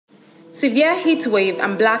Severe heatwave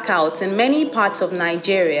and blackouts in many parts of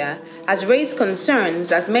Nigeria has raised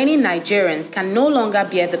concerns as many Nigerians can no longer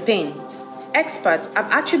bear the pains. Experts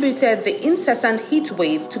have attributed the incessant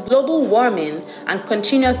heatwave to global warming and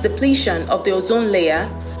continuous depletion of the ozone layer,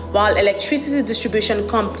 while electricity distribution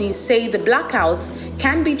companies say the blackouts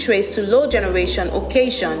can be traced to low generation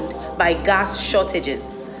occasioned by gas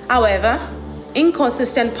shortages. However,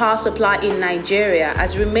 inconsistent power supply in Nigeria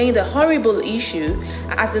has remained a horrible issue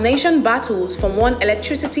as the nation battles from one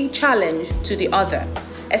electricity challenge to the other,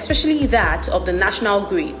 especially that of the national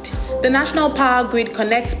grid. The national power grid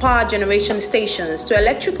connects power generation stations to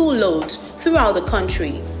electrical loads throughout the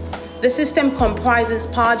country. The system comprises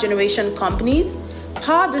power generation companies,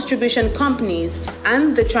 power distribution companies,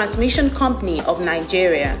 and the transmission company of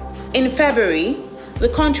Nigeria. In February, the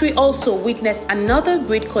country also witnessed another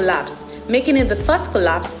grid collapse, making it the first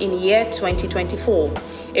collapse in year 2024,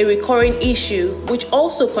 a recurring issue which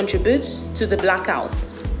also contributes to the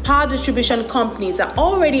blackouts. Power distribution companies are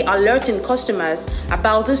already alerting customers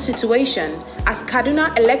about this situation, as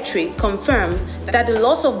Kaduna Electric confirmed that the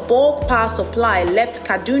loss of bulk power supply left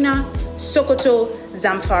Kaduna, Sokoto,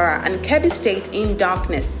 Zamfara, and Kebbi State in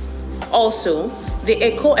darkness. Also, the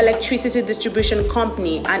Eko Electricity Distribution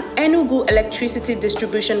Company and Enugu Electricity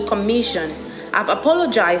Distribution Commission have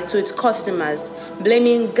apologized to its customers,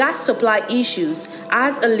 blaming gas supply issues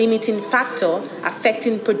as a limiting factor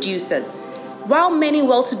affecting producers. While many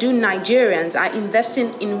well-to-do Nigerians are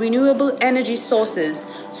investing in renewable energy sources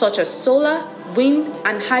such as solar, wind,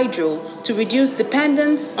 and hydro to reduce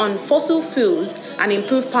dependence on fossil fuels and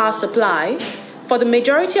improve power supply, for the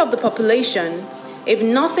majority of the population, if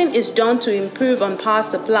nothing is done to improve on power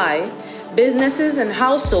supply, businesses and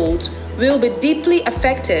households will be deeply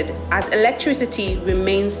affected as electricity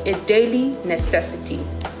remains a daily necessity.